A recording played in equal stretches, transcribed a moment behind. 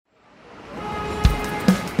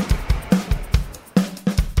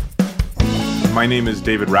My name is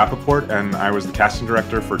David Rapaport, and I was the casting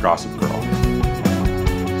director for Gossip Girl.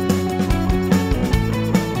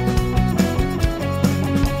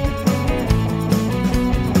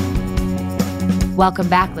 Welcome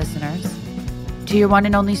back, listeners, to your one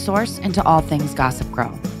and only source into all things Gossip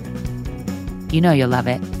Girl. You know you'll love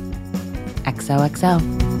it. XOXO.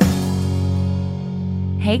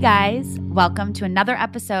 Hey guys, welcome to another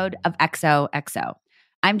episode of XOXO.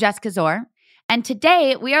 I'm Jessica Zor, and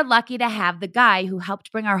today we are lucky to have the guy who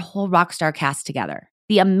helped bring our whole rockstar cast together,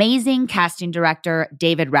 the amazing casting director,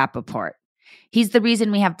 David Rapaport. He's the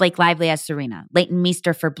reason we have Blake Lively as Serena, Leighton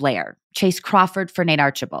Meester for Blair, Chase Crawford for Nate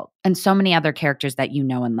Archibald, and so many other characters that you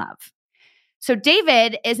know and love. So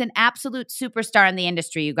David is an absolute superstar in the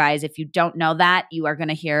industry, you guys. If you don't know that, you are going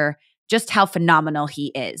to hear just how phenomenal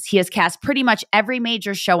he is. He has cast pretty much every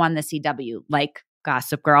major show on the CW, like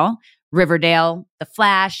Gossip Girl, Riverdale, The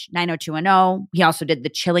Flash, 90210. He also did The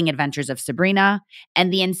Chilling Adventures of Sabrina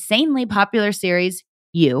and the insanely popular series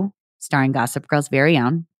You, starring Gossip Girl's very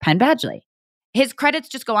own Penn Badgley. His credits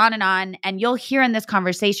just go on, and you'll hear in this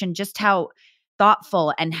conversation just how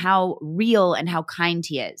thoughtful and how real and how kind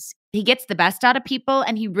he is. He gets the best out of people,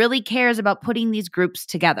 and he really cares about putting these groups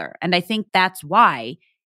together. And I think that's why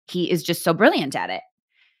he is just so brilliant at it.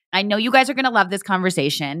 I know you guys are going to love this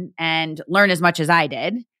conversation and learn as much as I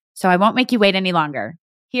did, so I won't make you wait any longer.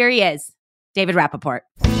 Here he is, David Rapaport.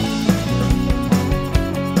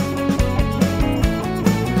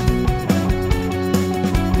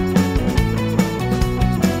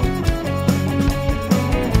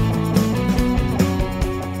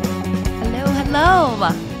 Hello.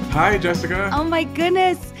 Hi, Jessica. Oh my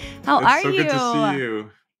goodness. How are you? It's so good to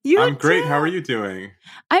see you. I'm great. too. How are you doing?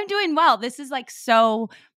 I'm doing well. This is like so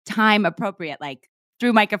time appropriate, like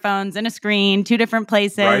through microphones and a screen, two different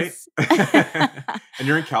places. Right? And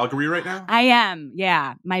you're in Calgary right now? I am.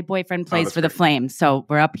 Yeah. My boyfriend plays for the Flames. So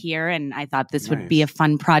we're up here, and I thought this would be a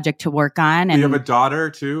fun project to work on. And you have a daughter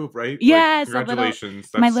too, right? Yes. Congratulations.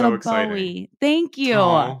 My That's little so exciting. Bowie. Thank you.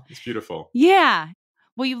 Oh, it's beautiful. Yeah.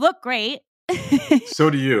 Well, you look great. So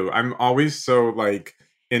do you. I'm always so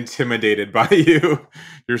intimidated by you.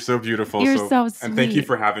 You're so beautiful. You're so sweet. And thank you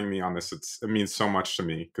for having me on this. It means so much to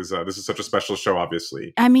me because this is such a special show,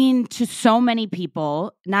 obviously. I mean, to so many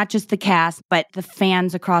people, not just the cast, but the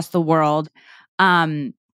fans across the world.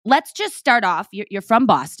 Let's just start off. You're from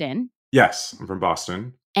Boston. Yes, I'm from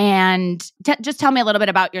Boston. And just tell me a little bit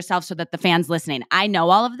about yourself so that the fans listening. I know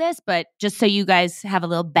all of this, but just so you guys have a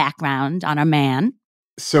little background on our man.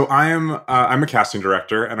 So I'm a casting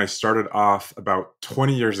director, and I started off about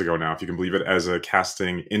 20 years ago now, if you can believe it, as a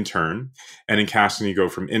casting intern. And in casting, you go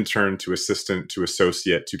from intern to assistant to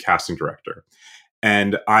associate to casting director.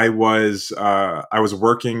 And I was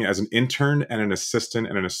working as an intern and an assistant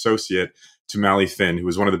and an associate to Mally Finn, who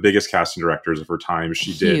was one of the biggest casting directors of her time.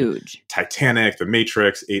 She did Titanic, The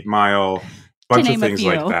Matrix, 8 Mile. Bunch of things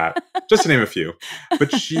like that, just to name a few.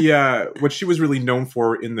 But she, what she was really known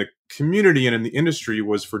for in the community and in the industry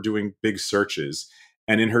was for doing big searches.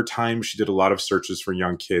 And in her time, she did a lot of searches for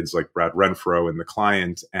young kids like Brad Renfro in The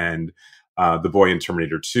Client and The Boy in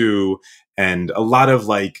Terminator 2, and a lot of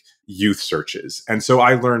youth searches. And so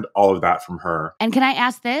I learned all of that from her. And can I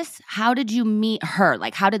ask this? How did you meet her?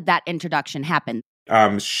 How did that introduction happen?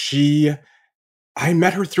 I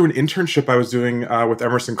met her through an internship I was doing with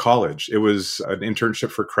Emerson College. It was an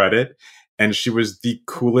internship for credit, and she was the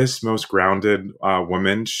coolest, most grounded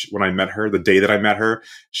woman. When I met her, the day that I met her,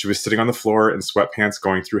 she was sitting on the floor in sweatpants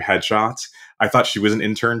going through headshots. I thought she was an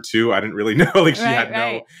intern too. I didn't really know. She had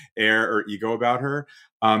no air or ego about her.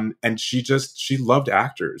 And she loved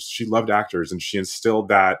actors. She loved actors, and she instilled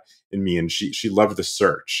that in me, and she loved the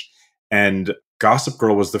search. And Gossip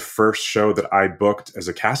Girl was the first show that I booked as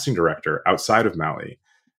a casting director outside of Mally.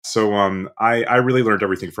 So I really learned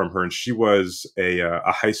everything from her. And she was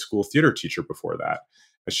a high school theater teacher before that.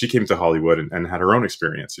 She came to Hollywood and had her own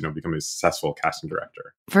experience, becoming a successful casting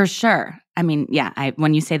director. For sure. I mean, yeah,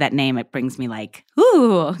 when you say that name, it brings me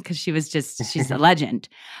ooh, because she's a legend.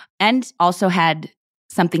 And also had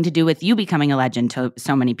something to do with you becoming a legend to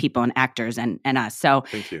so many people and actors and us. So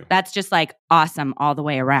thank you. That's just awesome all the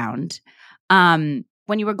way around.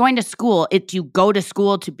 When you were going to school, did you go to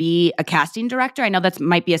school to be a casting director? I know that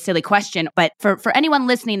might be a silly question, but for anyone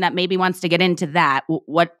listening that maybe wants to get into that,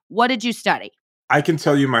 what did you study? I can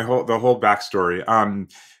tell you the whole backstory.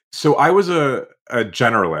 So I was a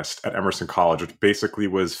generalist at Emerson College, which basically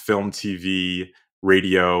was film, TV,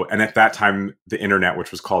 radio, and at that time, the internet,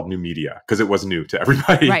 which was called new media, because it was new to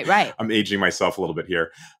everybody. Right. I'm aging myself a little bit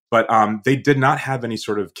here. But they did not have any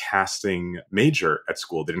sort of casting major at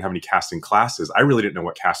school. They didn't have any casting classes. I really didn't know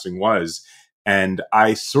what casting was And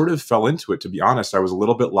I sort of fell into it, to be honest. I was a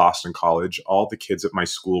little bit lost in college. All the kids at my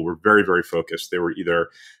school were very, very focused. They were either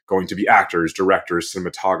going to be actors, directors,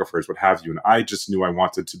 cinematographers, what have you. And I just knew I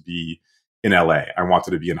wanted to be in LA. I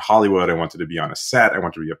wanted to be in Hollywood. I wanted to be on a set. I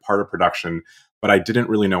wanted to be a part of production, but I didn't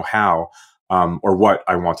really know how. Or what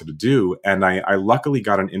I wanted to do. And I luckily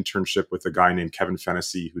got an internship with a guy named Kevin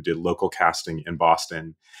Fennessy who did local casting in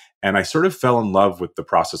Boston. And I sort of fell in love with the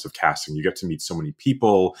process of casting. You get to meet so many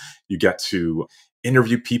people. You get to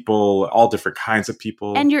interview people, all different kinds of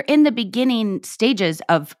people. And you're in the beginning stages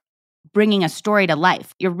of bringing a story to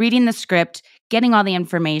life. You're reading the script, getting all the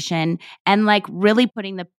information, and like really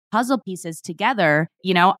putting the puzzle pieces together.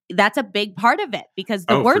 You know, that's a big part of it because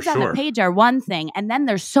the words on the page are one thing. And then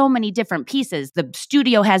there's so many different pieces. The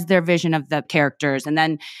studio has their vision of the characters. And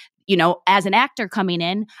then, you know, as an actor coming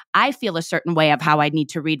in, I feel a certain way of how I need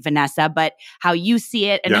to read Vanessa, but how you see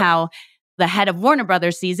it and how the head of Warner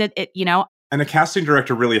Brothers sees it, you know. And a casting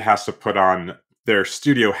director really has to put on their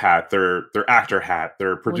studio hat, their actor hat,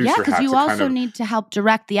 their producer hat. Yeah, because you also need to help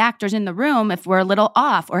direct the actors in the room if we're a little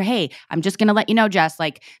off. Or, hey, I'm just going to let you know, Jess,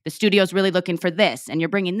 like the studio's really looking for this and you're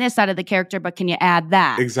bringing this out of the character, but can you add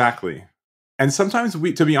that? Exactly. And sometimes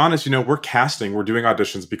to be honest, you know, we're casting, we're doing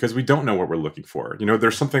auditions because we don't know what we're looking for. You know,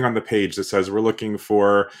 there's something on the page that says we're looking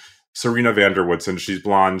for Serena van der Woodsen. She's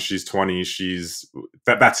blonde, she's 20,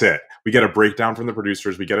 that's it. We get a breakdown from the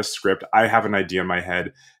producers, we get a script. I have an idea in my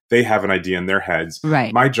head. They have an idea in their heads.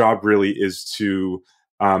 Right. My job really is to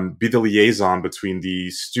be the liaison between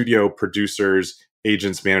the studio producers,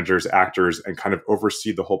 agents, managers, actors, and kind of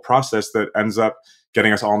oversee the whole process that ends up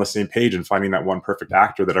getting us all on the same page and finding that one perfect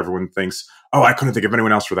actor that everyone thinks, oh, I couldn't think of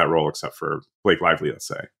anyone else for that role except for Blake Lively, let's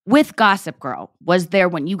say. With Gossip Girl, was there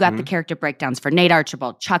when you got the character breakdowns for Nate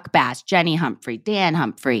Archibald, Chuck Bass, Jenny Humphrey, Dan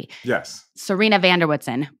Humphrey, yes, Serena van der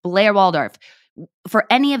Woodsen, Blair Waldorf, for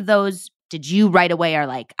any of those, did you right away are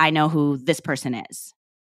like, I know who this person is?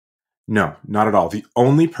 No, not at all. The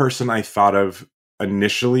only person I thought of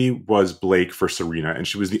initially was Blake for Serena, and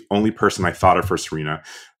she was the only person I thought of for Serena.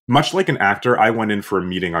 Much like an actor, I went in for a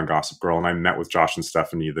meeting on Gossip Girl, and I met with Josh and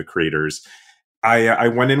Stephanie, the creators. I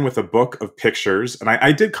went in with a book of pictures, and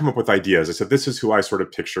I did come up with ideas. I said, this is who I sort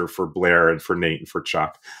of picture for Blair and for Nate and for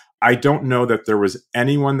Chuck. I don't know that there was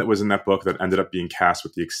anyone that was in that book that ended up being cast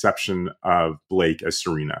with the exception of Blake as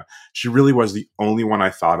Serena. She really was the only one I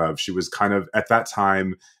thought of. She was kind of, at that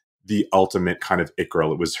time, the ultimate kind of it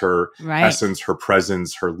girl. It was her essence, her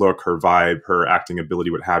presence, her look, her vibe, her acting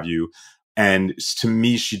ability, what have you. And to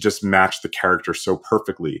me, she just matched the character so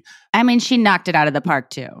perfectly. I mean, she knocked it out of the park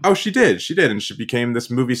too. Oh, she did. She did. And she became this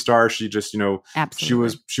movie star. She just, you know,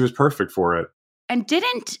 absolutely. She was perfect for it. And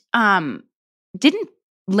didn't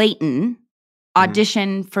Leighton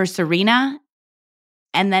audition for Serena?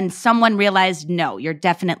 And then someone realized, no, you're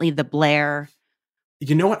definitely the Blair.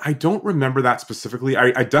 You know what? I don't remember that specifically.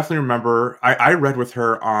 I definitely remember I read with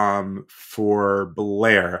her for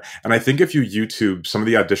Blair. And I think if you YouTube, some of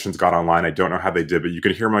the auditions got online. I don't know how they did, but you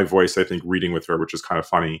can hear my voice, I think, reading with her, which is kind of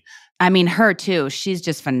funny. I mean, her too. She's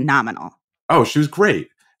just phenomenal. Oh, she was great.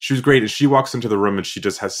 She was great. And she walks into the room and she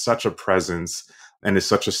just has such a presence and is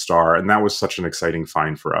such a star. And that was such an exciting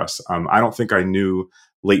find for us. I don't think I knew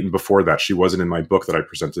Leighton before that. She wasn't in my book that I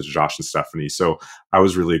presented to Josh and Stephanie. So I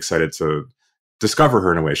was really excited to discover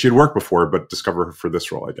her in a way. She had worked before, but discover her for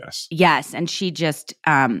this role, I guess. Yes. And she just,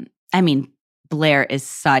 I mean, Blair is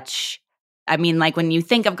such, I mean, like when you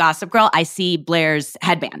think of Gossip Girl, I see Blair's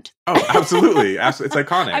headband. Oh, absolutely. It's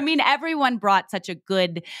iconic. I mean, everyone brought such a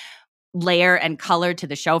good layer and color to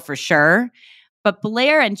the show for sure. But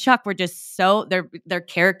Blair and Chuck were just so, their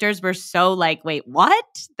characters were so like, wait,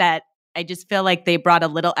 what? That I just feel like they brought a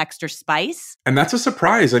little extra spice. And that's a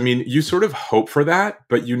surprise. I mean, you sort of hope for that,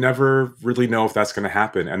 but you never really know if that's going to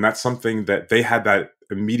happen. And that's something that they had that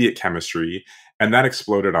immediate chemistry, and that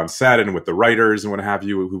exploded on set and with the writers and what have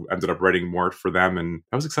you, who ended up writing more for them. And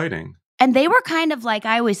that was exciting. And they were kind of like,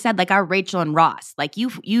 I always said, like our Rachel and Ross. Like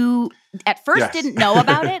you at first didn't know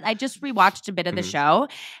about it. I just rewatched a bit of the show.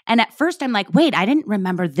 And at first I'm like, wait, I didn't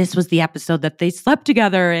remember this was the episode that they slept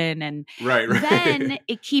together in. And right. Then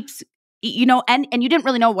it keeps, you know, and you didn't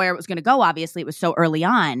really know where it was going to go. Obviously, it was so early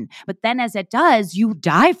on. But then as it does, you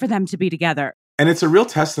die for them to be together. And it's a real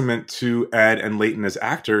testament to Ed and Leighton as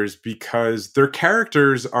actors because their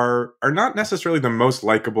characters are not necessarily the most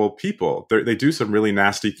likable people. They do some really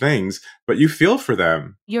nasty things, but you feel for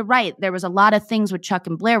them. You're right. There was a lot of things with Chuck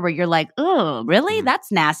and Blair where you're like, oh, really?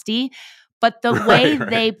 That's nasty. But the way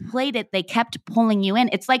they played it, they kept pulling you in.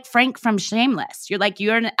 It's like Frank from Shameless. You're like,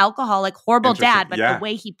 you're an alcoholic, horrible dad, but the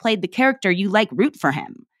way he played the character, you like root for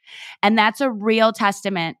him. And that's a real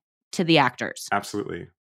testament to the actors. Absolutely.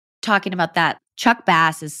 talking about that, Chuck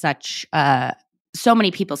Bass is such so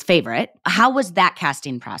many people's favorite. How was that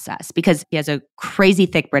casting process? Because he has a crazy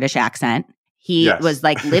thick British accent. He was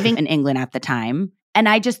like living in England at the time. And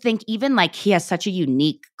I just think even like he has such a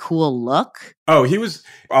unique, cool look. Oh,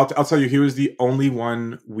 I'll tell you, he was the only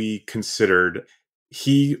one we considered.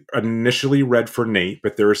 He initially read for Nate,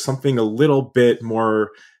 but there was something a little bit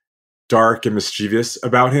more dark and mischievous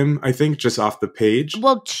about him, I think, just off the page.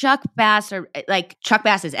 Well, Chuck Bass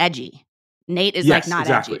is edgy. Nate is like not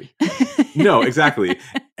exactly. edgy. No, exactly.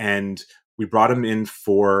 And we brought him in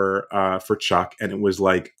for Chuck, and it was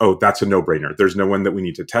like, oh, that's a no-brainer. There's no one that we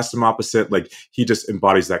need to test him opposite. Like, he just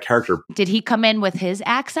embodies that character. Did he come in with his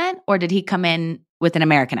accent, or did he come in with an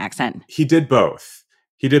American accent? He did both.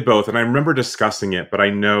 And I remember discussing it, but I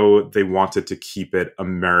know they wanted to keep it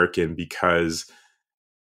American because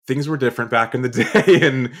things were different back in the day,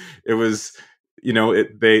 and it was,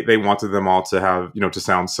 they wanted them all to have, to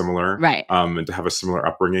sound similar, right? And to have a similar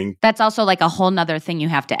upbringing. That's also like a whole nother thing you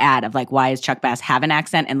have to add of like, why does Chuck Bass have an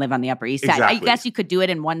accent and live on the Upper East Side? Exactly. I guess you could do it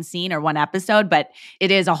in one scene or one episode, but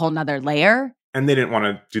it is a whole nother layer. And they didn't want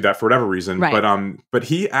to do that for whatever reason. Right. But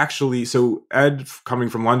he actually, so Ed, coming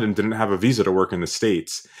from London, didn't have a visa to work in the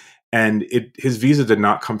States. And his visa did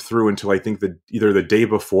not come through until I think either the day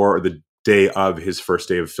before or the day of his first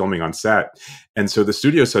day of filming on set. And so the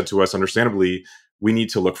studio said to us, understandably, we need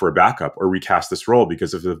to look for a backup or recast this role,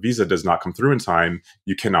 because if the visa does not come through in time,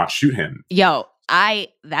 you cannot shoot him.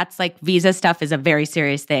 That's like, visa stuff is a very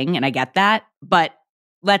serious thing, and I get that. But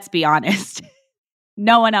let's be honest.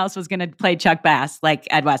 No one else was going to play Chuck Bass like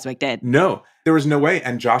Ed Westwick did. No, there was no way.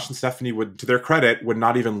 And Josh and Stephanie would, to their credit, would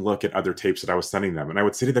not even look at other tapes that I was sending them. And I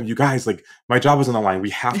would say to them, you guys, like, my job is on the line. We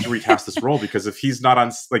have to recast this role, because if he's not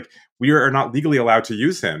on, like, we are not legally allowed to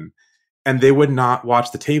use him. And they would not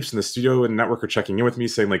watch the tapes, and the studio and network are checking in with me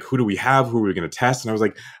saying, like, who do we have? Who are we going to test? And I was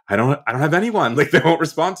like, I don't have anyone. Like, they won't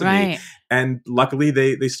respond to me. And luckily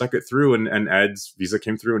they stuck it through, and Ed's visa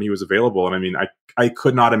came through and he was available. And I mean, I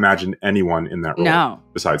could not imagine anyone in that role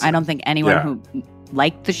besides him. I don't think anyone who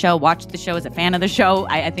liked the show, watched the show, is a fan of the show.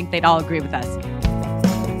 I think they'd all agree with us.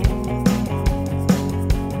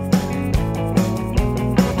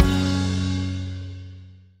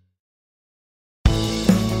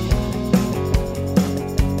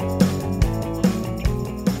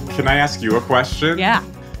 Can I ask you a question? Yeah.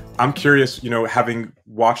 I'm curious, having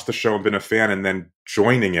watched the show and been a fan and then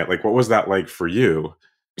joining it, like, what was that like for you?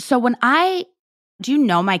 So do you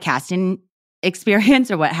know my casting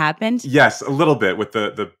experience or what happened? Yes, a little bit with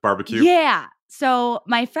the barbecue. Yeah. So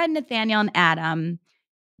my friend Nathaniel and Adam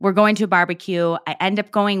were going to a barbecue. I end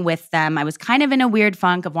up going with them. I was kind of in a weird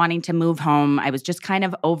funk of wanting to move home. I was just kind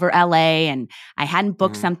of over LA, and I hadn't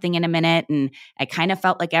booked something in a minute. And I kind of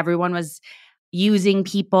felt like everyone was using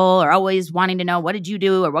people or always wanting to know, what did you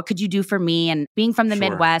do or what could you do for me? And being from the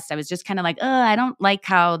Midwest, I was just kind of like, I don't like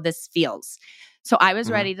how this feels. So I was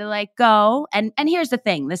ready to like go. And here's the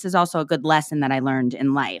thing. This is also a good lesson that I learned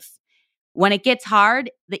in life. When it gets hard,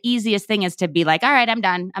 the easiest thing is to be like, all right, I'm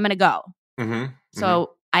done. I'm going to go.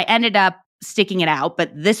 So I ended up sticking it out.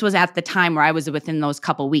 But this was at the time where I was within those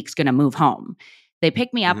couple weeks going to move home. They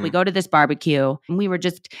pick me up. We go to this barbecue, and we were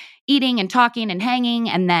just eating and talking and hanging.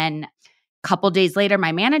 And then couple days later,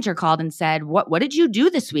 my manager called and said, what did you do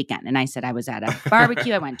this weekend? And I said, I was at a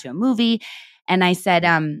barbecue. I went to a movie. And I said,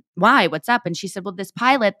 why? What's up? And she said, well, this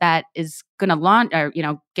pilot that is going to launch or,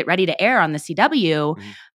 get ready to air on the CW,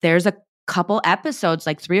 there's a couple episodes,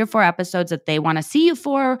 like 3 or 4 episodes that they want to see you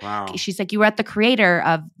for. Wow. She's like, you were at the creator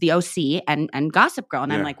of The OC and Gossip Girl.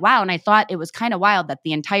 And I'm like, wow. And I thought it was kind of wild that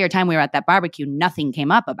the entire time we were at that barbecue, nothing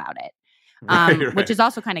came up about it. Which is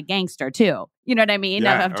also kind of gangster too. You know what I mean?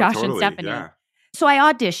 Yeah, of Josh totally. and Stephanie. Yeah. So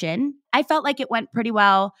I auditioned. I felt like it went pretty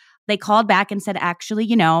well. They called back and said, actually,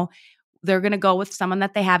 they're going to go with someone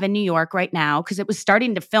that they have in New York right now, because it was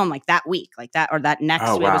starting to film like that week, like that, or that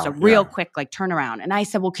next week. It was a real quick like turnaround. And I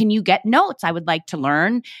said, well, can you get notes? I would like to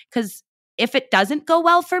learn, because if it doesn't go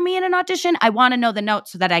well for me in an audition, I want to know the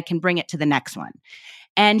notes so that I can bring it to the next one.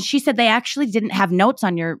 And she said, they actually didn't have notes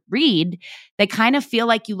on your read. They kind of feel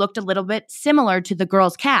like you looked a little bit similar to the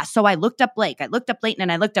girls' cast. So I looked up Blake, I looked up Leighton,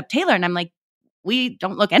 and I looked up Taylor, and I'm like, we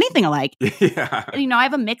don't look anything alike. Yeah. I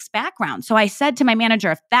have a mixed background. So I said to my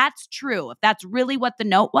manager, if that's true, if that's really what the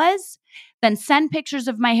note was, then send pictures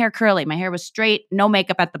of my hair curly. My hair was straight, no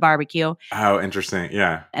makeup at the barbecue. Oh, interesting.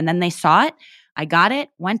 Yeah. And then they saw it. I got it,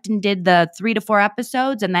 went and did the 3 to 4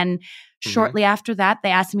 episodes. And then Mhm. shortly after that, they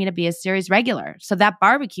asked me to be a series regular. So that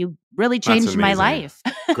barbecue really That's changed my amazing. life.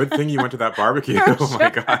 Good thing you went to that barbecue. For Oh my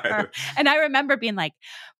sure. God. And I remember being like,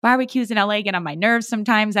 barbecues in LA get on my nerves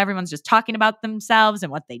sometimes. Everyone's just talking about themselves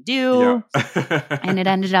and what they Yeah. do. And it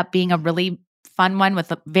ended up being a really fun one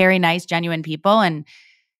with very nice, genuine people. And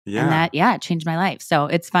Yeah. that, yeah, it changed my life. So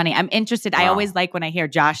it's funny. I'm interested. I always Wow. like when I hear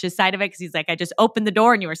Josh's side of it because he's like, I just opened the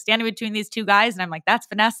door and you were standing between these two guys. And I'm like, that's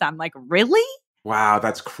Vanessa. I'm like, really? Wow,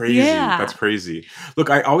 that's crazy. Yeah. That's crazy. Look,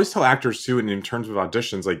 I always tell actors too, and in terms of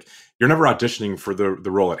auditions, like you're never auditioning for the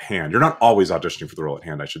role at hand. You're not always auditioning for the role at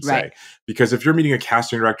hand, I should Right. say. Because if you're meeting a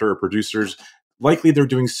casting director or producers, likely they're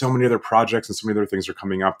doing so many other projects and so many other things are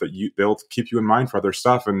coming up that they'll keep you in mind for other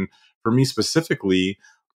stuff. And for me specifically,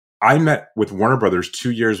 I met with Warner Brothers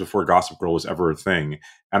 2 years before Gossip Girl was ever a thing.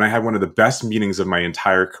 And I had one of the best meetings of my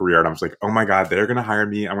entire career. And I was like, oh my God, they're going to hire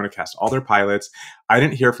me. I'm going to cast all their pilots. I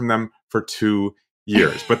didn't hear from them for 2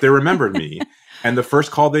 years, but they remembered me. And the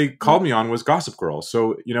first call they called me on was Gossip Girl.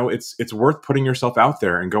 So, it's worth putting yourself out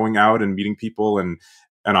there and going out and meeting people and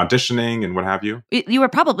auditioning and what have you. You were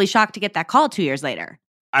probably shocked to get that call 2 years later.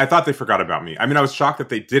 I thought they forgot about me. I mean, I was shocked that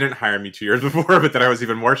they didn't hire me 2 years before, but then I was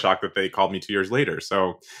even more shocked that they called me 2 years later.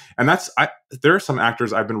 So, and there are some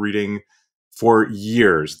actors I've been reading for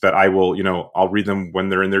years that I'll read them when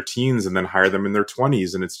they're in their teens and then hire them in their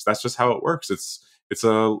 20s. And that's just how it works. It's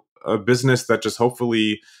a business that just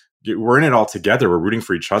hopefully we're in it all together. We're rooting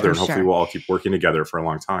for each other, and hopefully we'll all keep working together for a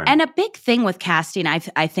long time. And a big thing with casting, I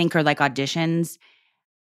think, or like auditions,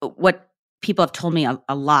 what people have told me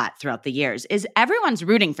a lot throughout the years is everyone's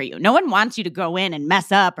rooting for you. No one wants you to go in and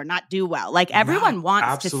mess up or not do well. Like everyone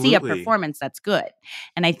wants to see a performance that's good.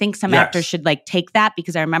 And I think some actors should like take that,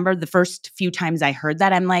 because I remember the first few times I heard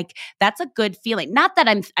that, I'm like, that's a good feeling. Not that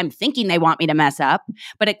I'm thinking they want me to mess up,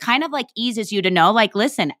 but it kind of like eases you to know, like,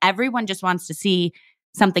 listen, everyone just wants to see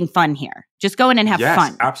something fun here. Just go in and have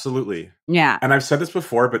fun. Absolutely. Yeah. And I've said this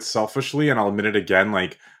before, but selfishly, and I'll admit it again,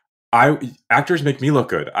 like, actors make me look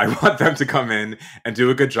good. I want them to come in and do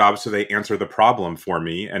a good job so they answer the problem for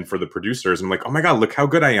me and for the producers. I'm like, oh my God, look how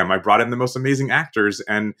good I am. I brought in the most amazing actors,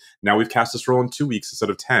 and now we've cast this role in 2 weeks instead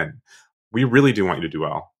of 10. We really do want you to do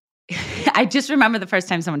well. I just remember the first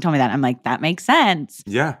time someone told me that. I'm like, that makes sense.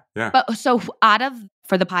 Yeah. But so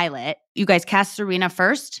for the pilot, you guys cast Serena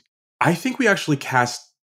first? I think we actually cast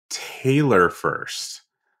Taylor first,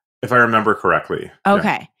 if I remember correctly.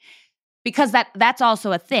 Okay. Yeah. Because that's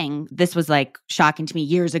also a thing. This was like shocking to me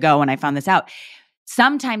years ago when I found this out.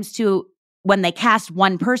 Sometimes too, when they cast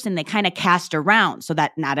one person, they kind of cast around so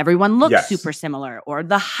that not everyone looks super similar, or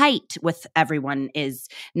the height with everyone is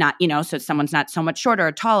not, so someone's not so much shorter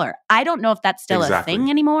or taller. I don't know if that's still a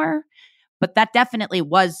thing anymore, but that definitely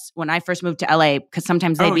was when I first moved to LA, because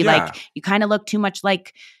sometimes they'd be like, you kind of look too much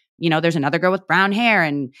like, there's another girl with brown hair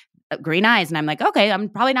and green eyes. And I'm like, okay, I'm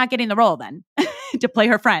probably not getting the role then to play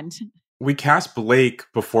her friend. We cast Blake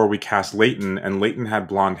before we cast Leighton, and Leighton had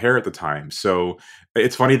blonde hair at the time. So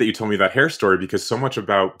it's funny that you told me that hair story, because so much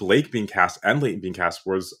about Blake being cast and Leighton being cast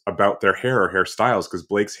was about their hair or hairstyles, because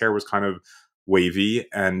Blake's hair was kind of wavy.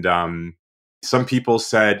 And some people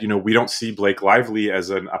said, we don't see Blake Lively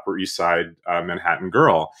as an Upper East Side Manhattan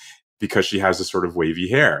girl because she has this sort of wavy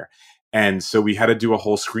hair. And so we had to do a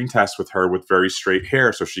whole screen test with her with very straight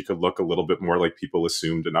hair so she could look a little bit more like people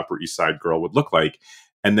assumed an Upper East Side girl would look like.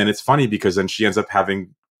 And then it's funny because then she ends up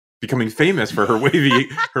becoming famous for her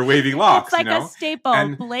wavy locks. It's like a staple.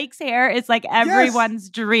 And Blake's hair is like everyone's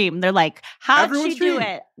dream. They're like, how'd she do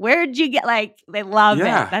it? Where'd you get, they love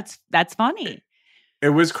it. That's funny. It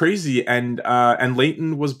was crazy. And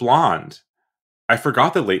Leighton was blonde. I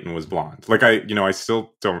forgot that Leighton was blonde. Like I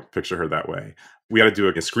still don't picture her that way. We had to do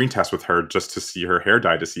a screen test with her just to see her hair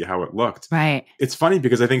dye, to see how it looked. Right. It's funny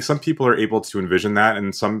because I think some people are able to envision that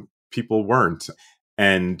and some people weren't.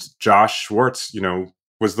 And Josh Schwartz,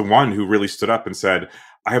 was the one who really stood up and said,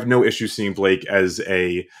 I have no issue seeing Blake as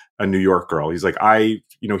a New York girl. He's like,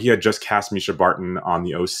 he had just cast Misha Barton on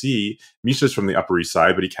the OC. Misha's from the Upper East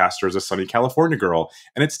Side, but he cast her as a sunny California girl.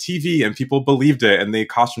 And it's TV, and people believed it, and they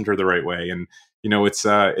costumed her the right way. And,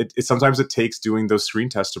 sometimes it takes doing those screen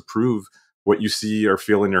tests to prove what you see or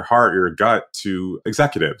feel in your heart or your gut to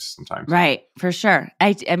executives sometimes. Right, for sure.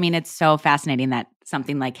 I mean, it's so fascinating that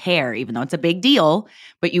something like hair, even though it's a big deal,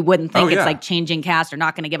 but you wouldn't think it's like changing cast or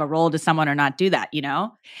not going to give a role to someone or not do that,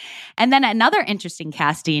 And then another interesting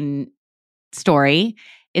casting story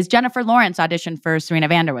is Jennifer Lawrence auditioned for Serena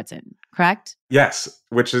van der Woodsen, correct? Yes,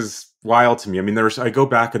 which is wild to me. I mean, I go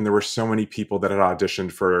back and there were so many people that had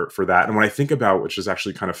auditioned for that. And when I think about, which is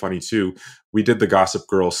actually kind of funny too, we did the Gossip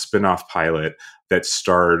Girl spinoff pilot that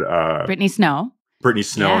starred Brittany Snow. Brittany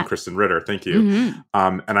Snow Yeah. and Kristen Ritter. Thank you.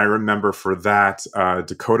 And I remember for that,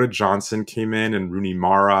 Dakota Johnson came in and Rooney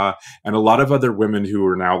Mara and a lot of other women who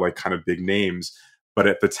are now like kind of big names, but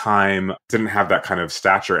at the time didn't have that kind of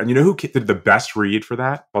stature. And you know who did the best read for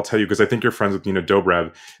that? I'll tell you, because I think you're friends with Nina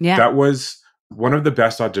Dobrev. Yeah. That was one of the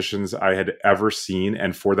best auditions I had ever seen,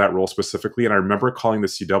 and for that role specifically. And I remember calling the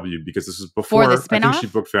CW because this was before the I think spinoff? she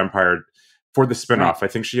booked Vampire for the spinoff. Right. I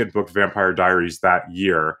think she had booked Vampire Diaries that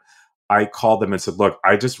year. I called them and said, look,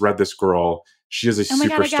 I just read this girl. She is a Oh my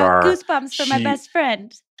God, I superstar. got goosebumps for my best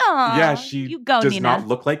friend. Aww, Yeah, she you go, does Nina. not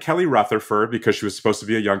look like Kelly Rutherford because she was supposed to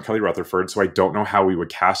be a young Kelly Rutherford. So I don't know how we would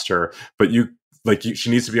cast her. But she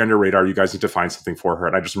needs to be on your radar. You guys need to find something for her.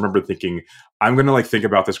 And I just remember thinking, I'm going to like think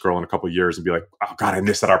about this girl in a couple of years and be like, oh God, I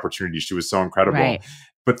missed that opportunity. She was so incredible. Right.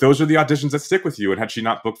 But those are the auditions that stick with you. And had she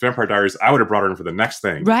not booked Vampire Diaries, I would have brought her in for the next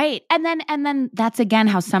thing. Right. And then that's again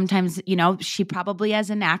how sometimes, you know, she probably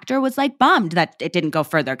as an actor was like bummed that it didn't go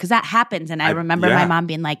further because that happens. And I remember my mom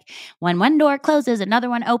being like, when one door closes,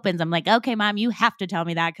 another one opens. I'm like, okay, Mom, you have to tell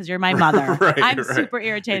me that because you're my mother. I'm super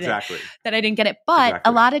irritated that I didn't get it. But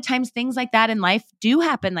a lot of times things like that in life do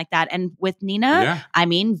happen like that. And with Nina, I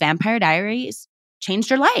mean, Vampire Diaries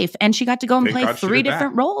changed her life and she got to go and play 3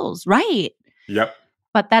 different roles. Right. Yep.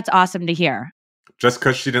 But that's awesome to hear. Just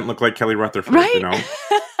because she didn't look like Kelly Rutherford, right? You know?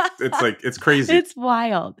 It's crazy. It's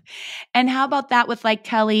wild. And how about that with like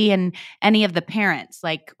Kelly and any of the parents?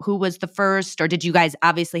 Like who was the first, or did you guys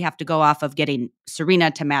obviously have to go off of getting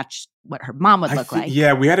Serena to match what her mom would look like?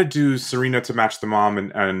 Yeah, we had to do Serena to match the mom.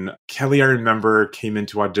 And Kelly, I remember, came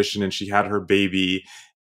into audition and she had her baby.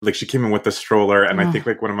 Like she came in with the stroller and I think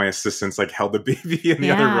like one of my assistants like held the baby in the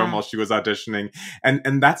other room while she was auditioning.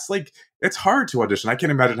 And that's like, it's hard to audition. I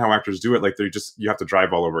can't imagine how actors do it. Like you have to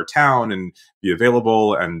drive all over town and be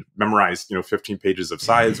available and memorize, 15 pages of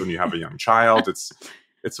sides when you have a young child.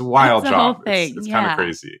 It's a wild job. Whole thing. It's kind of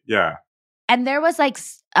crazy. Yeah. And there was like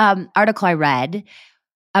article I read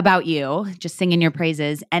about you, just singing your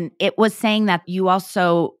praises. And it was saying that you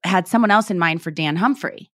also had someone else in mind for Dan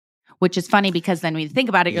Humphrey. Which is funny because then when you think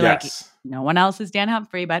about it, you're like, no one else is Dan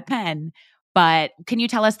Humphrey but Penn. But can you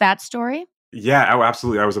tell us that story? Yeah, oh,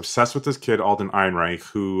 absolutely. I was obsessed with this kid, Alden Ehrenreich,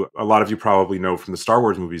 who a lot of you probably know from the Star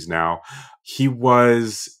Wars movies now. He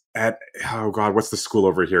was at, what's the school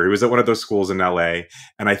over here? He was at one of those schools in LA.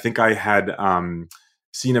 And I think I had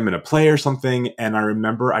seen him in a play or something. And I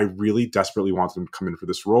remember I really desperately wanted him to come in for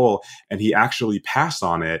this role. And he actually passed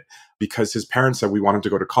on it because his parents said, we want him to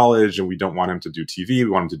go to college and we don't want him to do TV. We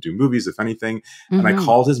want him to do movies, if anything. Mm-hmm. And I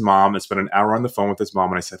called his mom and spent an hour on the phone with his mom.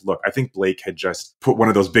 And I said, look, I think Blake had just put one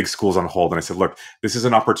of those big schools on hold. And I said, look, this is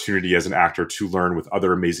an opportunity as an actor to learn with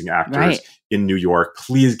other amazing actors in New York.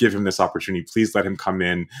 Please give him this opportunity. Please let him come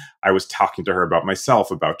in. I was talking to her about myself,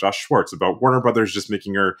 about Josh Schwartz, about Warner Brothers, just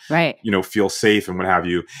making her, feel safe and what have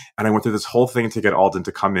you. And I went through this whole thing to get Alden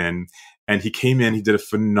to come in. And he came in, he did a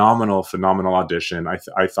phenomenal audition.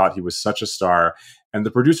 I thought he was such a star. And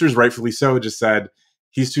the producers, rightfully so, just said,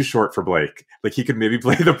 he's too short for Blake. Like he could maybe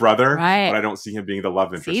play the brother, but I don't see him being the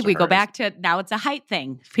love interest. See, we go back to now it's a height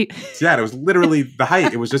thing. Yeah, it was literally the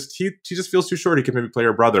height. It was just, he just feels too short. He could maybe play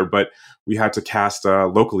her brother, but we had to cast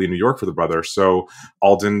locally in New York for the brother. So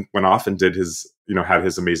Alden went off and did his, had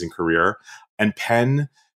his amazing career. And Penn,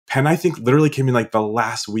 I think, literally came in like the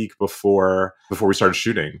last week before we started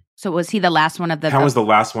shooting. So was he the last one of the... Penn was the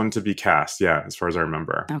last one to be cast, as far as I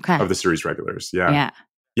remember. Okay. Of the series regulars, Yeah,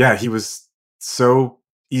 he was so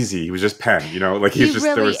easy. He was just Penn, like he's just...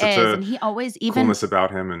 Really there was such a and he always coolness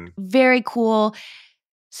about him. And very cool.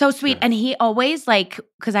 So sweet. Yeah. And he always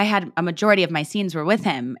because I had a majority of my scenes were with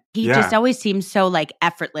him. He just always seemed so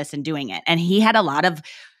effortless in doing it. And he had a lot of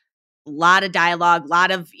dialogue,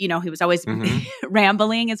 he was always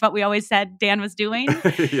rambling is what we always said Dan was doing.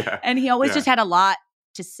 And he always just had a lot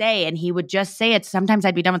to say and he would just say it. Sometimes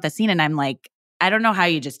I'd be done with the scene and I'm like, I don't know how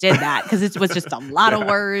you just did that because it was just a lot of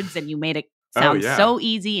words and you made it sound so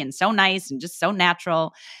easy and so nice and just so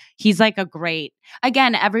natural. He's like a great,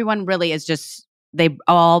 again, everyone really is just, they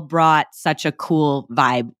all brought such a cool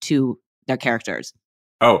vibe to their characters.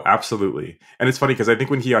 Oh, absolutely. And it's funny because I think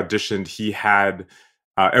when he auditioned, he had...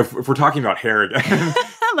 if we're talking about hair again,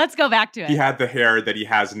 let's go back to it. He had the hair that he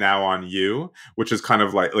has now on You, which is kind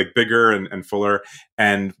of like bigger and fuller.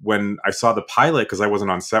 And when I saw the pilot, because I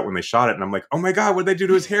wasn't on set when they shot it, and I'm like, oh my God, what did they do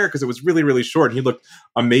to his hair? Because it was really, really short. And he looked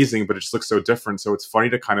amazing, but it just looked so different. So it's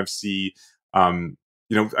funny to kind of see,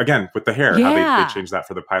 again, with the hair, how they changed that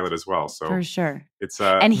for the pilot as well. So for sure. It's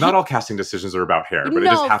not all casting decisions are about hair, but it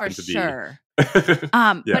just happened to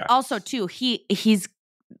be. But also too, he's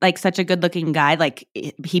like such a good looking guy. Like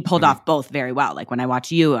he pulled off both very well. Like when I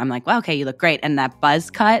watch you, I'm like, well, okay, you look great. And that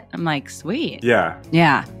buzz cut, I'm like, sweet. Yeah.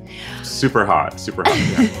 Yeah. Super hot. Super hot.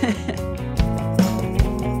 Yeah.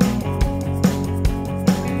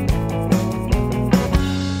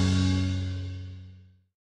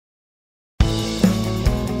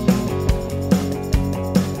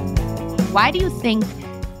 Why do you think,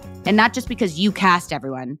 and not just because you cast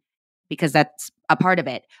everyone, because that's a part of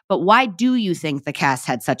it, but why do you think the cast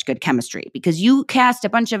had such good chemistry? Because you cast a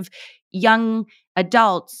bunch of young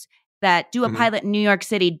adults that do a pilot in New York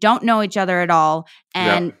City, don't know each other at all,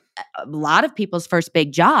 and a lot of people's first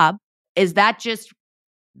big job. Is that just,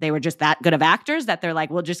 they were just that good of actors that they're like,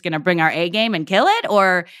 we're just going to bring our A game and kill it?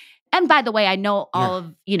 Or, and by the way, I know all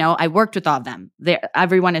of, I worked with all of them.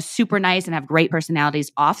 Everyone is super nice and have great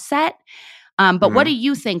personalities offset. But what do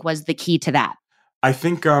you think was the key to that? I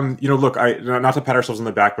think, look, not to pat ourselves on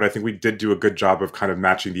the back, but I think we did do a good job of kind of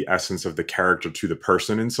matching the essence of the character to the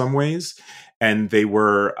person in some ways. And they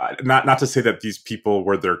were, not to say that these people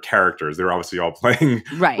were their characters. They were obviously all playing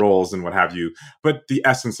roles and what have you, but the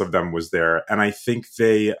essence of them was there. And I think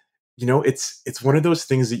they, it's one of those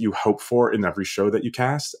things that you hope for in every show that you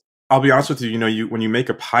cast. I'll be honest with you, when you make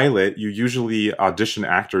a pilot, you usually audition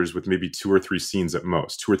actors with maybe 2 or 3 scenes at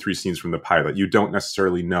most, 2 or 3 scenes from the pilot. You don't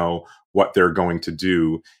necessarily know what they're going to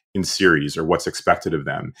do in series or what's expected of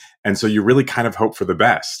them. And so you really kind of hope for the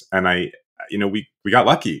best. And we got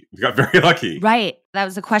lucky. We got very lucky. Right. That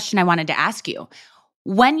was a question I wanted to ask you.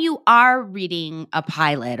 When you are reading a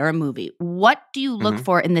pilot or a movie, what do you look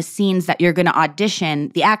for in the scenes that you're going to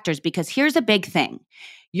audition the actors? Because here's a big thing.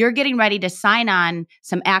 You're getting ready to sign on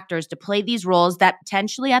some actors to play these roles that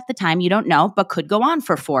potentially at the time you don't know, but could go on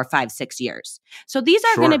for 4, 5, 6 years. So these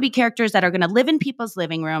are going to be characters that are going to live in people's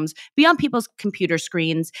living rooms, be on people's computer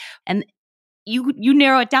screens. And you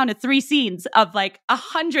narrow it down to 3 scenes of like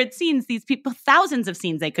 100 scenes, these people, thousands of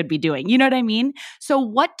scenes they could be doing. You know what I mean? So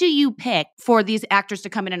what do you pick for these actors to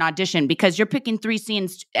come in and audition? Because you're picking 3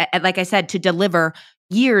 scenes, like I said, to deliver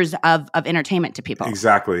years of entertainment to people.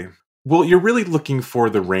 Exactly. Well, you're really looking for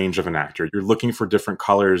the range of an actor. You're looking for different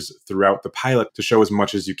colors throughout the pilot to show as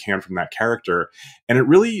much as you can from that character. And it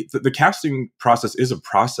really, the casting process is a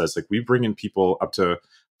process. Like we bring in people up to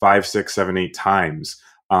 5, 6, 7, 8 times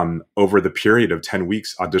over the period of 10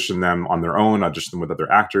 weeks, audition them on their own, audition them with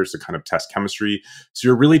other actors to kind of test chemistry. So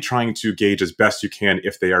you're really trying to gauge as best you can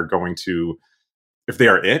if they are the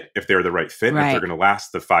right fit, if they're going to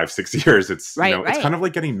last the 5, 6 years. It's it's kind of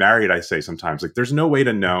like getting married. I say sometimes, like there's no way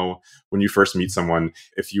to know when you first meet someone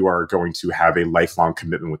if you are going to have a lifelong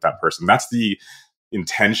commitment with that person. That's the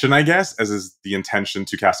intention, I guess, as is the intention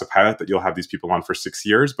to cast a pilot, that you'll have these people on for 6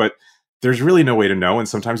 years. But there's really no way to know, and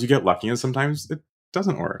sometimes you get lucky, and sometimes it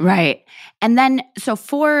doesn't work. Right. And then, so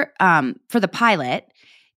for the pilot,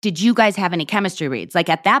 did you guys have any chemistry reads? Like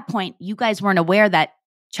at that point, you guys weren't aware that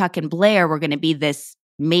Chuck and Blair were going to be this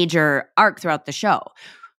major arc throughout the show.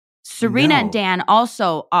 Serena and Dan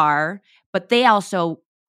also are, but there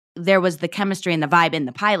was the chemistry and the vibe in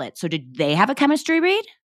the pilot. So did they have a chemistry read?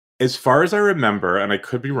 As far as I remember, and I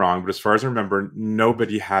could be wrong, but as far as I remember,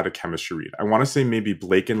 nobody had a chemistry read. I want to say maybe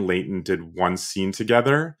Blake and Leighton did one scene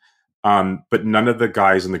together, but none of the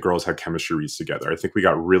guys and the girls had chemistry reads together. I think we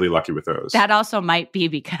got really lucky with those. That also might be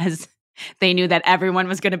because they knew that everyone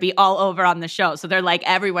was going to be all over on the show. So they're like,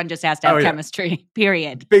 everyone just has to have chemistry,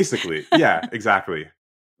 period. Basically. Yeah, exactly.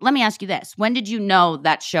 Let me ask you this. When did you know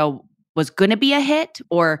that show was going to be a hit?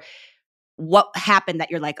 Or what happened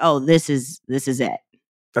that you're like, oh, this is it?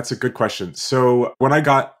 That's a good question. So when I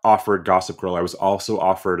got offered Gossip Girl, I was also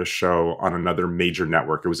offered a show on another major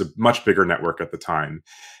network. It was a much bigger network at the time.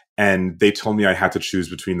 And they told me I had to choose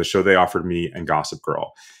between the show they offered me and Gossip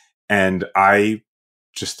Girl. And I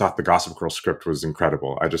just thought the Gossip Girl script was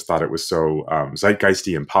incredible. I just thought it was so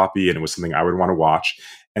zeitgeisty and poppy, and it was something I would want to watch.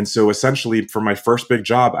 And so essentially, for my first big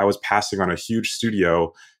job, I was passing on a huge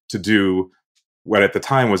studio to do what at the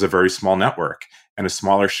time was a very small network and a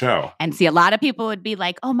smaller show. And see, a lot of people would be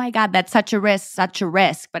like, oh my God, that's such a risk, such a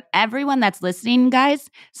risk. But everyone that's listening, guys,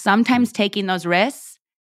 sometimes taking those risks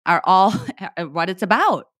are all what it's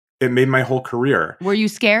about. It made my whole career. Were you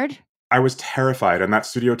scared? I was terrified, and that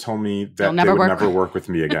studio told me that they would never work with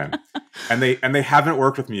me again, and they haven't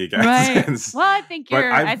worked with me again since. Well, I think you're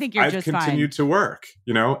just fine. I've continued to work,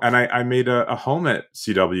 and I made a home at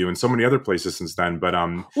CW and so many other places since then. But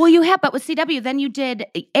well, you have, but with CW, then you did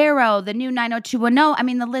Arrow, the new 90210. I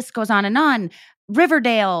mean, the list goes on and on.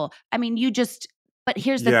 Riverdale. I mean, you just. But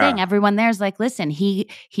here's the thing: everyone there's like, listen, he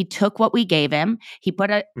took what we gave him, he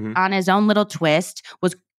put it on his own little twist,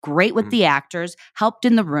 was great with the actors, helped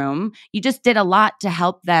in the room. You just did a lot to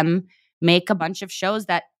help them make a bunch of shows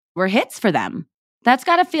that were hits for them. That's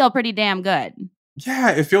got to feel pretty damn good.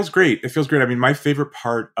 Yeah, it feels great. It feels great. I mean, my favorite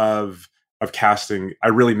part of casting, I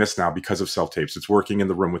really miss now because of self-tapes. It's working in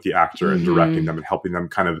the room with the actor and directing them and helping them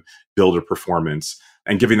kind of build a performance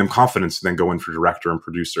and giving them confidence to then go in for director and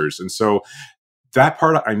producers. And so that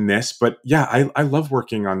part I miss, but yeah, I love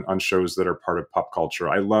working on shows that are part of pop culture.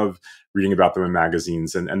 I love reading about them in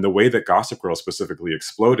magazines, and the way that Gossip Girl specifically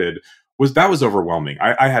exploded was overwhelming.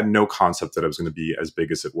 I had no concept that it was going to be as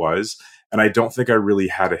big as it was, and I don't think I really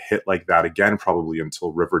had a hit like that again probably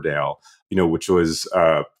until Riverdale, which was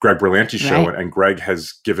Greg Berlanti's show, Right. and Greg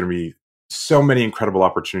has given me so many incredible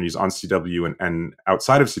opportunities on CW and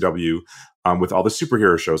outside of CW with all the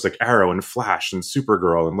superhero shows like Arrow and Flash and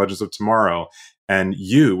Supergirl and Legends of Tomorrow. And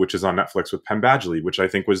You, which is on Netflix with Penn Badgley, which I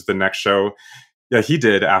think was the next show he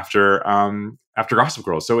did after Gossip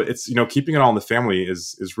Girl. So it's, keeping it all in the family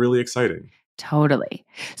is really exciting. Totally.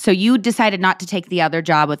 So you decided not to take the other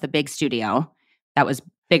job with a big studio that was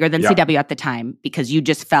bigger than CW at the time because you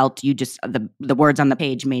just felt the words on the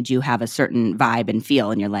page made you have a certain vibe and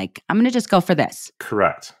feel, and you're like, I'm going to just go for this.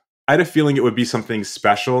 Correct. I had a feeling it would be something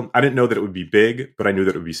special. I didn't know that it would be big, but I knew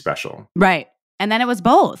that it would be special. Right. And then it was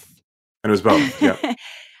both. And it was both. Yeah.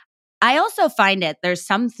 I also find there's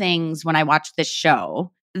some things when I watch this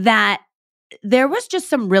show that there was just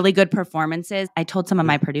some really good performances. I told some of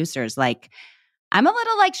my producers, like, I'm a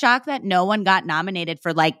little shocked that no one got nominated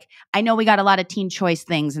for I know we got a lot of Teen Choice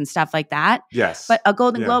things and stuff like that. Yes. But a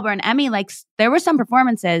Golden Globe or an Emmy, there were some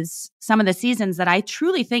performances, some of the seasons that I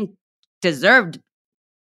truly think deserved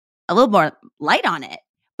a little more light on it.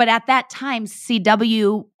 But at that time,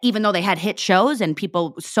 CW, even though they had hit shows and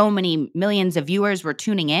so many millions of viewers were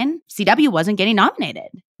tuning in, CW wasn't getting nominated.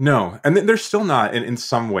 No, and they're still not in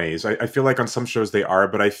some ways. I feel like on some shows they are,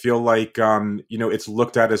 but I feel like, it's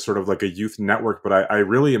looked at as sort of like a youth network. But I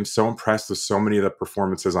really am so impressed with so many of the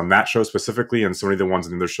performances on that show specifically and so many of the ones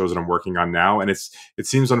in the shows that I'm working on now. And it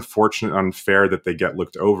seems unfortunate, unfair that they get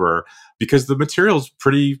looked over because the material's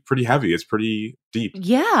pretty heavy. It's pretty deep.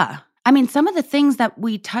 Yeah. I mean, some of the things that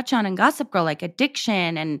we touch on in Gossip Girl, like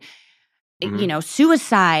addiction and,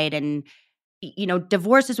 suicide and,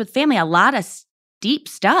 divorces with family, a lot of deep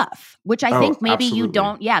stuff, which I think maybe absolutely. you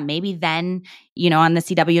don't. Yeah, maybe then, on the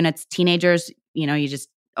CW and it's teenagers, you just,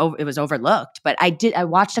 it was overlooked. But I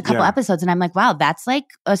watched a couple episodes and I'm like, wow, that's like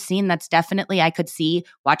a scene that's definitely I could see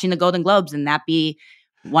watching the Golden Globes and that be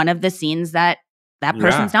one of the scenes that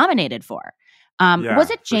person's nominated for. Was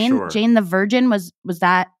it Jane? Sure. Jane the Virgin? Was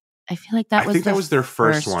that? I feel like I think that was their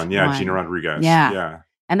first one. Yeah, Gina Rodriguez. Yeah.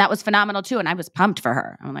 And that was phenomenal too. And I was pumped for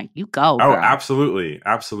her. I'm like, you go, girl. Oh, absolutely.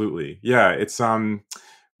 Absolutely. Yeah. It's,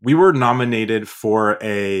 we were nominated for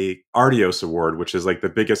a Artios Award, which is like the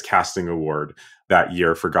biggest casting award that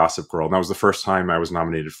year for Gossip Girl. And that was the first time I was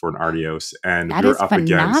nominated for an Artios. And that we were is up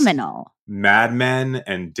phenomenal. against Mad Men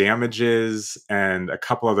and Damages and a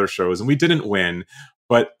couple other shows. And we didn't win,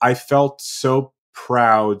 but I felt so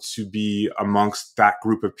proud to be amongst that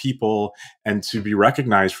group of people and to be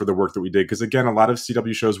recognized for the work that we did. Because again, a lot of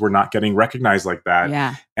CW shows were not getting recognized like that.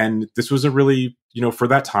 Yeah. And this was a really, for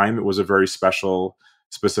that time, it was a very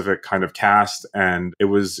specific kind of cast. And it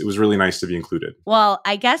was really nice to be included. Well,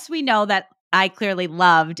 I guess we know that I clearly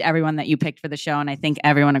loved everyone that you picked for the show. And I think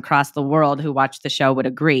everyone across the world who watched the show would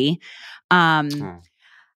agree. I'm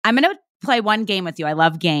going to play one game with you. I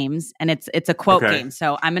love games, and it's a quote game.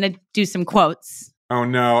 So I'm going to do some quotes. Oh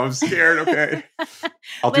no, I'm scared. Okay.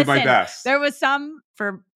 I'll do my best. There was some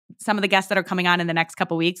for some of the guests that are coming on in the next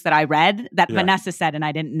couple weeks that I read that Vanessa said and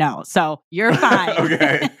I didn't know. So you're fine.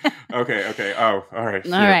 Okay. Oh, all right.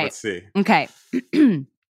 All right. Let's see. Okay.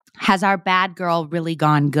 Has our bad girl really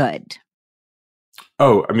gone good?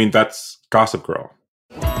 Oh, I mean, that's Gossip Girl.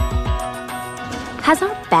 Has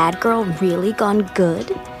our bad girl really gone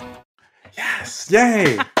good? Yes.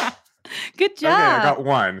 Yay. Good job. Okay, I got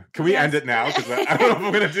one. Can we end it now? Because I don't know if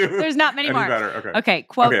I'm going to do There's not many more. better. Okay,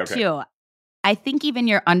 quote 2. I think even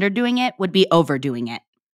your underdoing it would be overdoing it.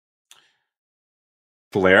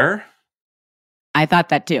 Blair? I thought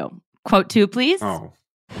that too. Quote 2, please. Oh.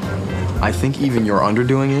 I think even your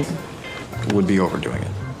underdoing it would be overdoing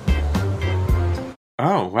it.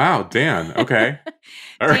 Oh, wow. Dan. Okay.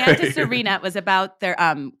 All Dan right. to Serena was about their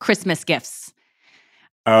Christmas gifts.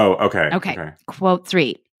 Oh, okay. Okay. Quote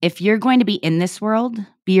 3. If you're going to be in this world,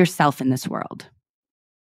 be yourself in this world.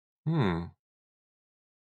 Who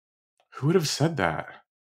would have said that?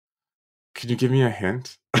 Can you give me a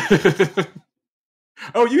hint?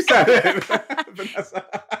 Oh, you said it. Vanessa.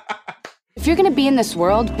 If you're going to be in this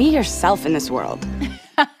world, be yourself in this world.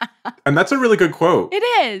 And that's a really good quote. It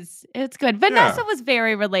is. It's good. Vanessa was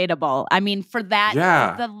very relatable. I mean, for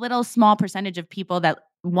that, the little small percentage of people that,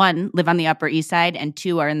 one, live on the Upper East Side, and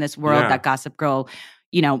two, are in this world that Gossip Girl,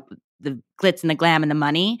 you know, the glitz and the glam and the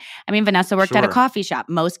money. I mean, Vanessa worked at a coffee shop.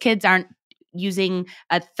 Most kids aren't using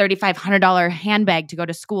a $3,500 handbag to go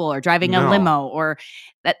to school or driving a limo, or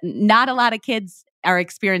that. Not a lot of kids are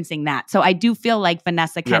experiencing that. So I do feel like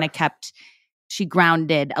Vanessa kind of she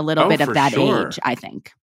grounded a little bit of that age, I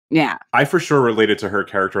think. Yeah. I for sure related to her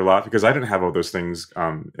character a lot because I didn't have all those things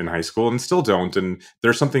in high school and still don't. And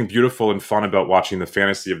there's something beautiful and fun about watching the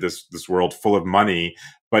fantasy of this world full of money.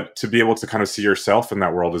 But to be able to kind of see yourself in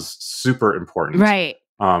that world is super important. Right.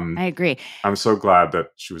 I agree. I'm so glad that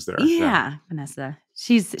she was there. Yeah. Vanessa.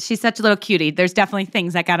 She's such a little cutie. There's definitely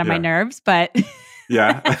things that got on my nerves, but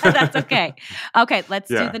that's okay. Okay, let's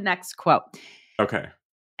do the next quote. Okay.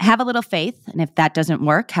 Have a little faith, and if that doesn't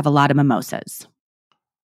work, have a lot of mimosas.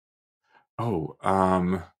 Oh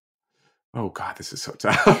God, this is so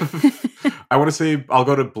tough. I want to say I'll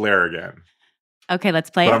go to Blair again. Okay, let's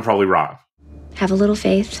play but I'm probably wrong. Have a little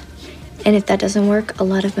faith, and if that doesn't work, a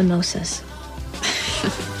lot of mimosas.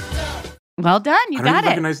 Well done, you got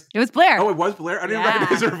it. It was Blair. Oh, it was Blair? I didn't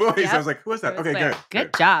recognize her voice. Yep. I was like, who is that? Okay, Blair.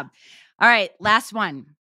 Good job. All right, last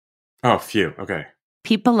one. Oh, phew. Okay.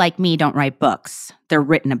 People like me don't write books. They're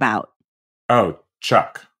written about. Oh,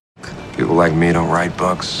 Chuck. People like me don't write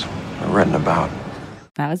books. They're written about.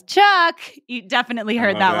 That was Chuck. You definitely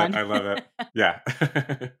heard that one. I love it. Yeah.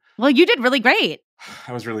 Well, you did really great.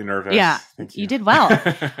 I was really nervous. Yeah, Thank you. You did well.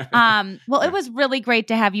 Well, it was really great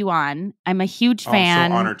to have you on. I'm a huge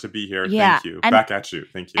fan. I'm so honored to be here. Yeah. Thank you. Back at you.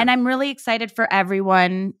 Thank you. And I'm really excited for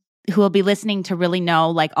everyone who will be listening to really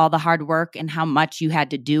know like all the hard work and how much you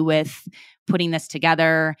had to do with putting this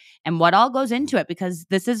together and what all goes into it, because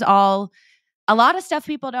this is all a lot of stuff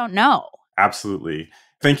people don't know. Absolutely.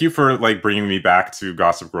 Thank you for like bringing me back to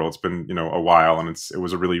Gossip Girl. It's been, a while, and it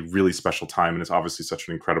was a really, really special time, and it's obviously such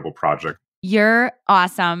an incredible project. You're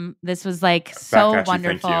awesome. This was like so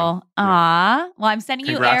wonderful. Thank you. Aw. Well, I'm sending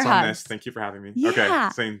you air hugs. Congrats on this. Thank you for having me. Yeah. Okay.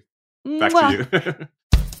 Same. Back to you.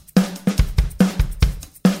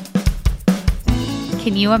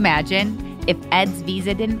 Can you imagine if Ed's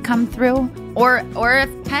visa didn't come through, or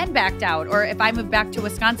if Penn backed out, or if I moved back to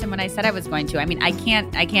Wisconsin when I said I was going to? I mean, I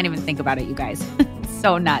can't even think about it, you guys. It's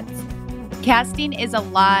so nuts. Casting is a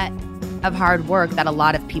lot of hard work that a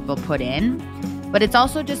lot of people put in, but it's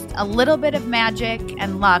also just a little bit of magic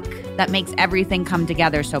and luck that makes everything come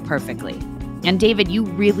together so perfectly. And David, you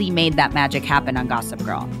really made that magic happen on Gossip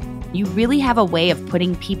Girl. You really have a way of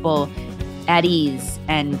putting people at ease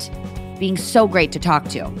and being so great to talk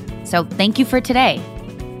to. So thank you for today.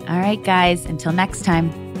 All right, guys, until next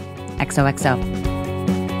time, XOXO.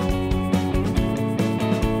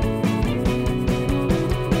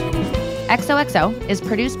 XOXO is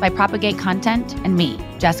produced by Propagate Content and me,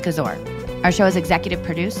 Jessica Zor. Our show is executive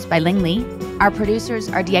produced by Ling Lee. Our producers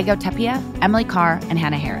are Diego Tapia, Emily Carr, and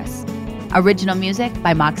Hannah Harris. Original music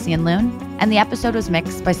by Moxie and Loon, and the episode was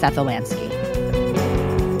mixed by Seth Olansky.